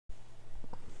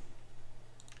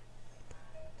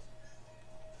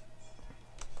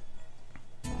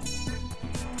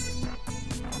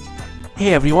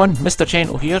Hey everyone, Mr.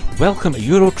 Gentle here. Welcome to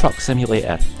Euro Truck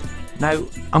Simulator. Now,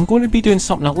 I'm going to be doing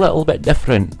something a little bit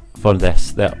different for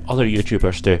this that other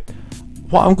YouTubers do.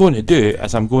 What I'm going to do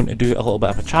is I'm going to do a little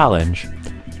bit of a challenge.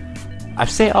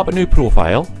 I've set up a new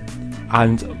profile,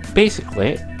 and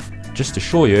basically, just to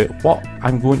show you what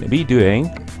I'm going to be doing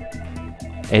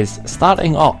is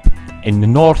starting up in the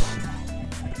north,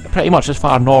 pretty much as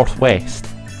far northwest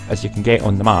as you can get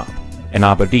on the map in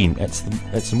Aberdeen. It's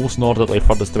the most northerly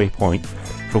furthest away point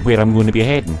from where I'm going to be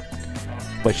heading,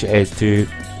 which is to,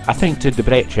 I think, to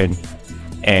Debrecen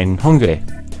in Hungary.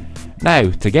 Now,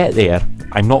 to get there,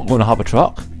 I'm not going to have a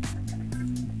truck,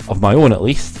 of my own at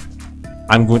least.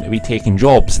 I'm going to be taking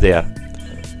jobs there.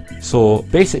 So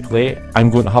basically, I'm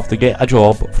going to have to get a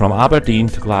job from Aberdeen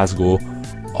to Glasgow,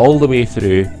 all the way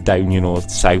through down, you know,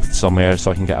 south somewhere,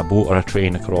 so I can get a boat or a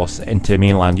train across into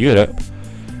mainland Europe,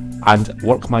 and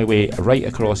work my way right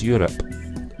across Europe.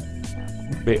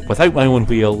 But without my own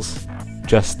wheels,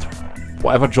 just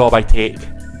whatever job I take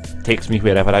takes me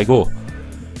wherever I go.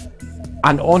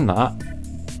 And on that,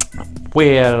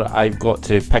 where I've got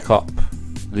to pick up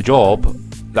the job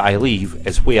that I leave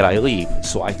is where I leave,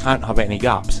 so I can't have any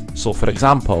gaps. So for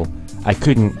example, I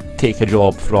couldn't take a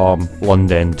job from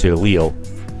London to Lille,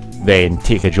 then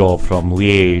take a job from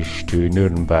Liège to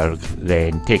Nuremberg,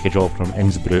 then take a job from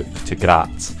Innsbruck to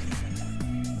Graz.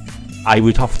 I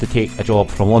would have to take a job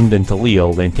from London to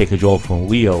Lille, then take a job from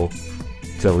Lille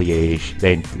to Liège,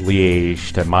 then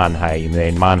Liège to Mannheim,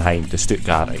 then Mannheim to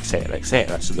Stuttgart, etc,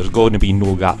 etc. So there's going to be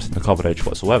no gaps in the coverage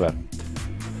whatsoever.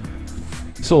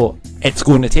 So it's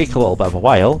going to take a little bit of a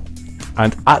while,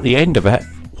 and at the end of it,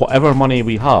 whatever money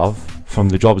we have from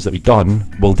the jobs that we've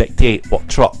done will dictate what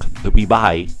truck that we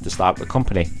buy to start the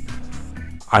company,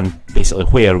 and basically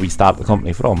where we start the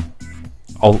company from.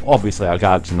 Obviously our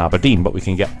garage in Aberdeen, but we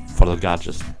can get further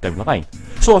garages down the line.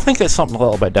 So I think it's something a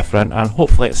little bit different, and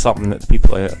hopefully it's something that the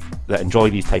people that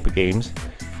enjoy these type of games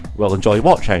will enjoy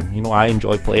watching. You know, I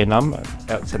enjoy playing them.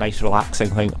 It's a nice relaxing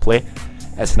thing to play.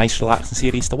 It's a nice relaxing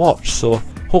series to watch, so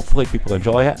hopefully people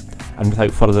enjoy it. And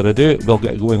without further ado, we'll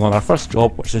get going on our first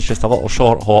job, which is just a little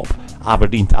short hop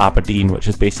Aberdeen to Aberdeen, which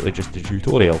is basically just a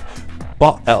tutorial,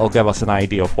 but it'll give us an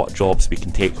idea of what jobs we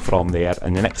can take from there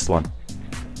in the next one.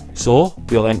 So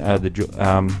we'll enter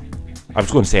the I was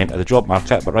going to say enter the job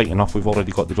market, but right enough, we've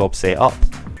already got the job set up.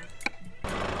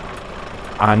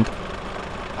 And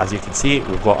as you can see,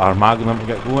 we've got our Magnum to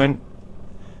get going.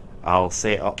 I'll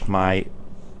set up my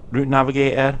route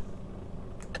navigator,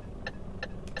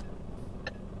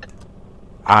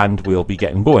 and we'll be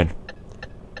getting going.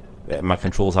 My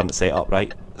controls aren't set up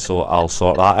right, so I'll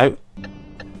sort that out.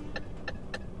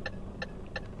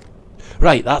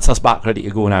 Right, that's us back ready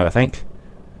to go now, I think.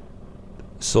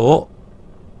 So,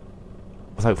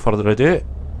 without further ado,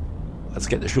 let's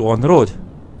get the show on the road.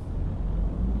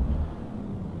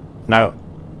 Now,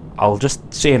 I'll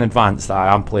just say in advance that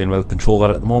I am playing with a controller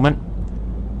at the moment,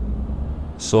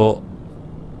 so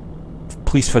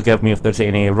please forgive me if there's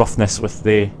any roughness with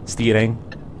the steering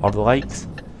or the likes.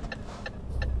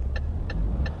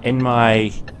 In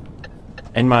my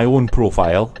own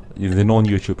profile, the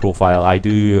non-YouTube profile, I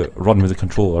do run with a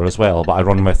controller as well, but I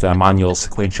run with manual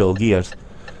sequential gears.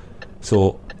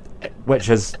 So, which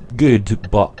is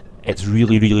good, but it's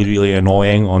really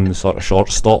annoying on the sort of short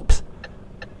stops.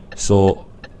 So,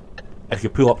 if you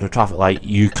pull up to a traffic light,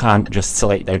 you can't just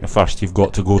select down to first, you've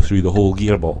got to go through the whole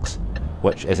gearbox,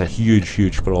 which is a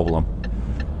huge problem.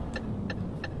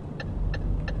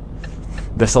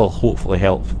 This will hopefully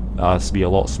help us be a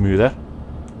lot smoother,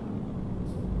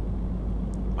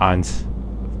 and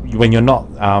when you're not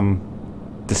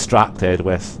distracted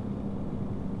with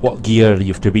what gear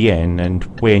you have to be in and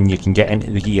when you can get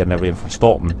into the gear and everything for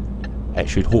stopping, it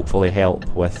should hopefully help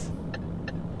with,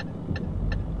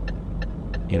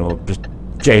 you know, just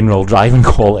general driving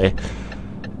quality.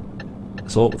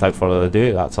 So without further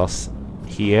ado, that's us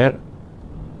here.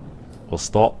 We'll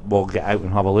stop, we'll get out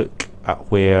and have a look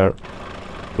at where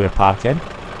we're parking.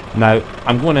 Now,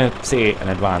 I'm going to say in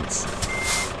advance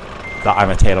that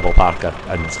I'm a terrible parker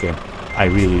in this game. I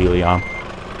really am.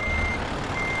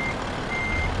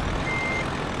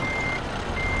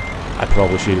 I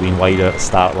probably should have been wider to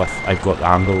start with. I've got the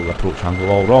angle, the approach angle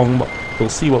all wrong, but we'll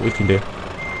see what we can do.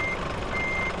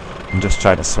 I'm just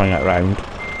trying to swing it around,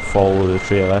 follow the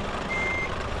trailer.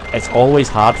 It's always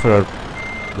hard for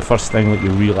the first thing that you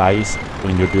realise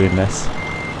when you're doing this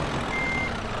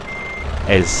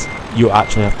is you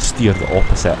actually have to steer the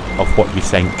opposite of what you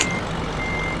think.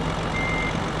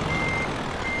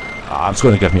 It's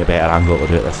going to give me a better angle to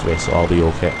do it this way, so I'll be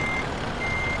okay.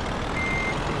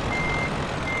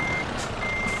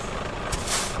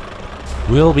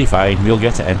 We'll be fine, we'll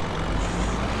get it in.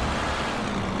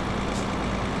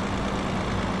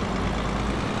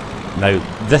 Now,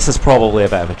 this is probably a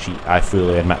bit of a cheat, I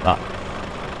fully admit that.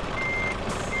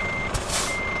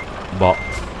 But,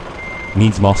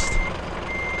 needs must.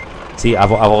 See,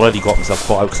 I've already got myself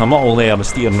caught out, because I'm not only am I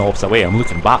steering the opposite way, I'm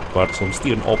looking backwards, so I'm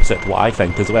steering opposite to what I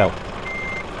think as well.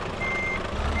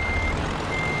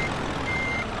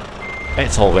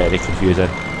 It's all very confusing.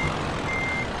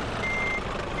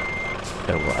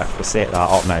 If we set that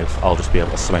up now, I'll just be able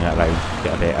to swing it around,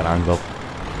 get a better angle.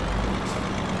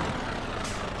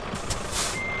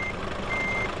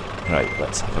 Right,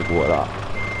 let's have a go at that.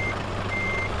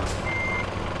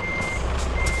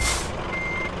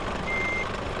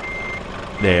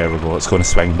 There we go, it's going to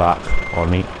swing back on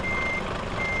me.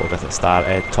 We'll get it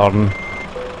started, turn.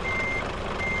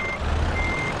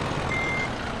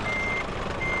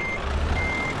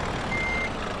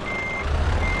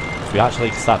 If we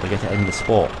actually start to get it in the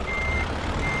spot.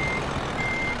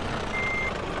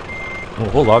 Oh,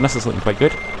 hold on, this is looking quite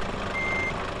good.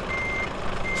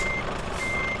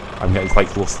 I'm getting quite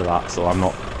close to that, so I'm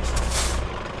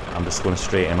just going to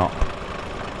straighten up.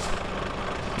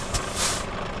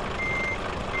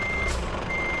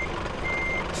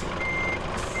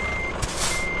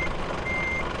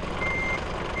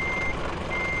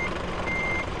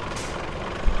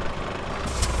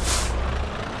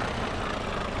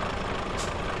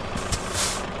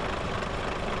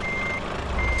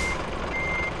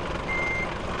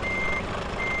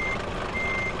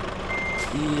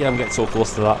 Yeah, I'm getting so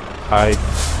close to that. I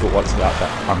don't want to get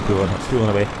that. I'm pulling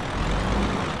away.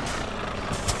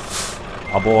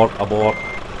 Abort, abort.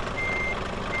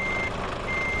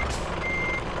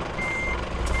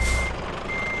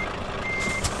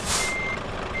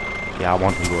 Yeah, I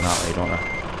want to go that way, don't I?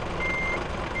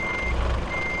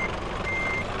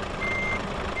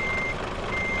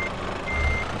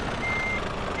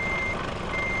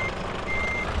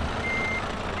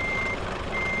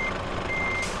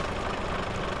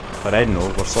 But I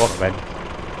know we're sort of in.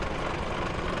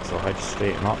 So I just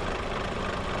straighten up.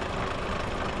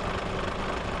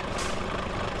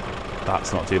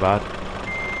 That's not too bad.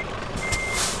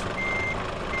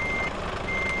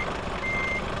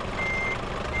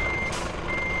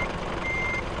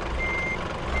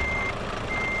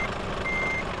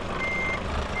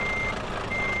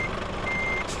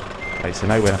 Right, so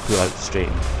now when I pull out the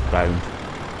straighten round,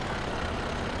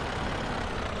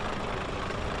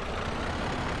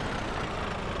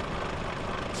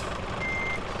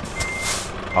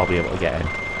 I'll be able to get in.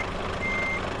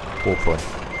 Hopefully.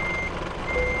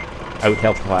 I would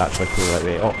help if I actually pull that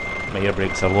way. Oh, my air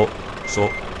brakes are low, so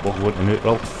we'll go into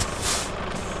neutral.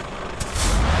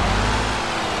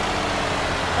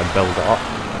 And build it up.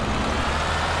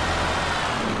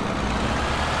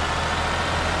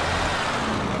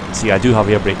 See, I do have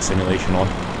air brake simulation on.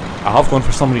 I have gone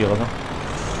for some realism.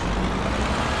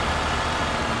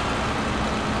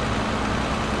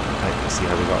 Right, let's see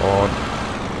how we got on.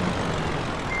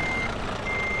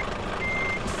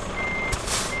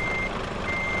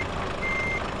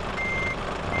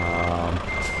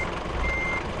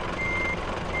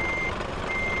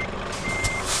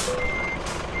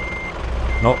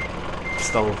 Nope,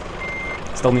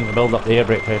 still need to build up the air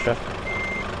brake pressure.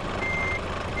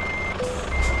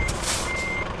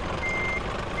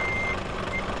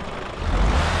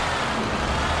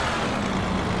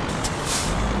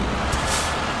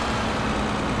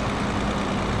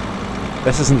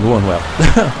 This isn't going well.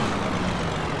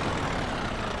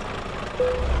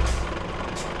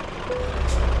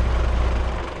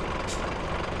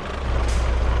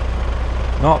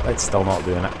 No, it's still not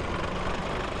doing it.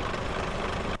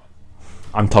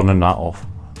 I'm turning that off.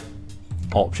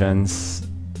 Options.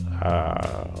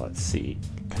 Let's see.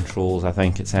 Controls, I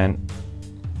think it's in.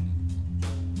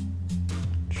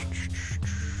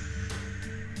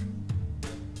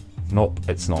 Nope,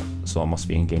 it's not. So it must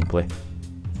be in gameplay.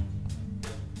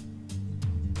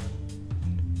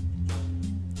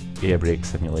 Air brake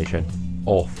simulation.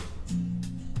 Off.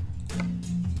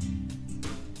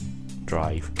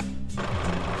 Drive.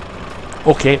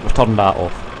 Okay, we've turned that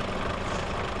off.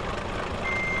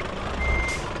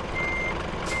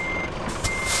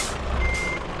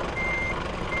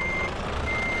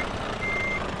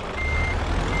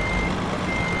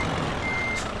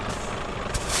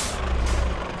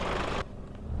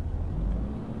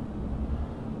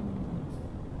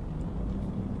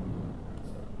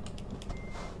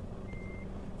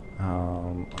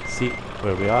 Let's see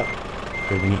where we are,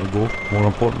 where we need to go, more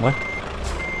importantly.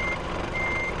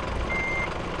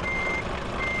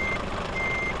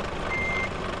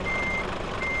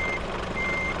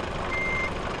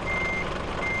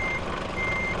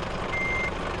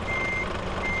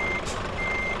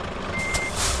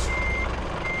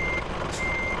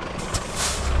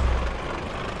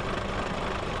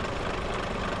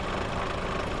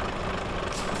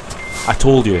 I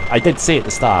told you. I did say at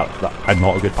the start that I'm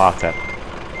not a good parker.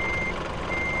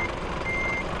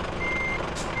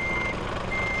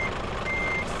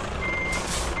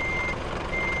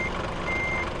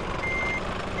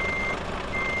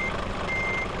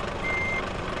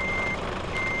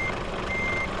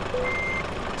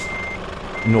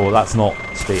 No, that's not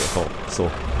straight at all,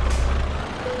 so...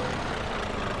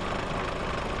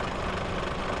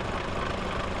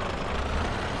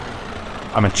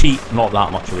 I'm a cheat, not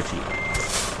that much of a cheat.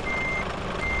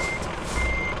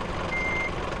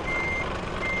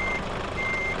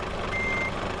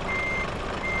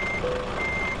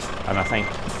 And I think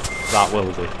that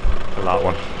will do for that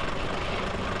one.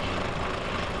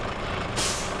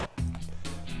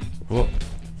 Whoa.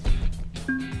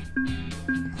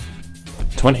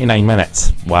 29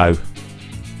 minutes, wow.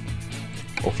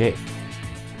 Okay,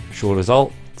 show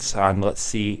results, and let's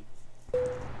see.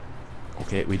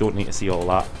 Okay, we don't need to see all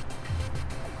that.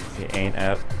 Okay,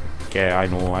 enter. Okay, I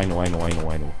know.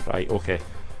 Right, okay.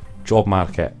 Job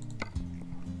market.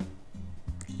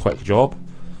 Quick job.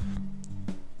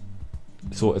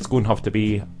 So it's going to have to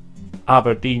be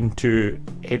Aberdeen to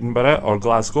Edinburgh or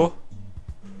Glasgow,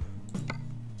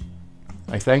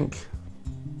 I think.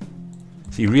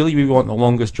 See, really we want the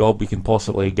longest job we can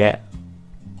possibly get,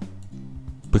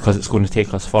 because it's going to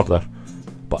take us further.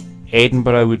 But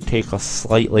Edinburgh would take us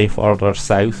slightly further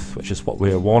south, which is what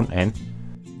we're wanting.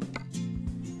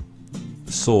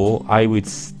 So I would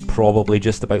probably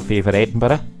just about favour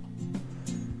Edinburgh.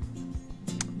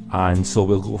 And so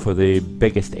we'll go for the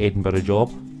biggest Edinburgh job,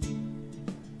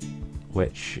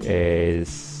 which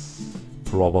is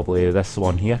probably this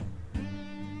one here.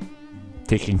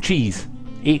 Taking cheese.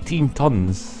 18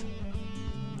 tons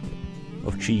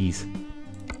of cheese.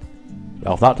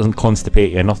 Well, if that doesn't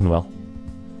constipate you, nothing will.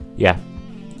 Yeah.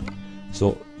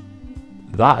 So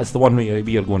that is the one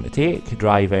we are going to take,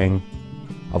 driving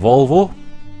a Volvo,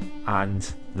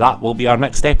 and that will be our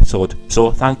next episode. So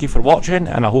thank you for watching,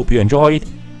 and I hope you enjoyed.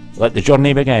 Let the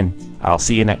journey begin. I'll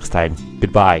see you next time.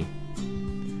 Goodbye.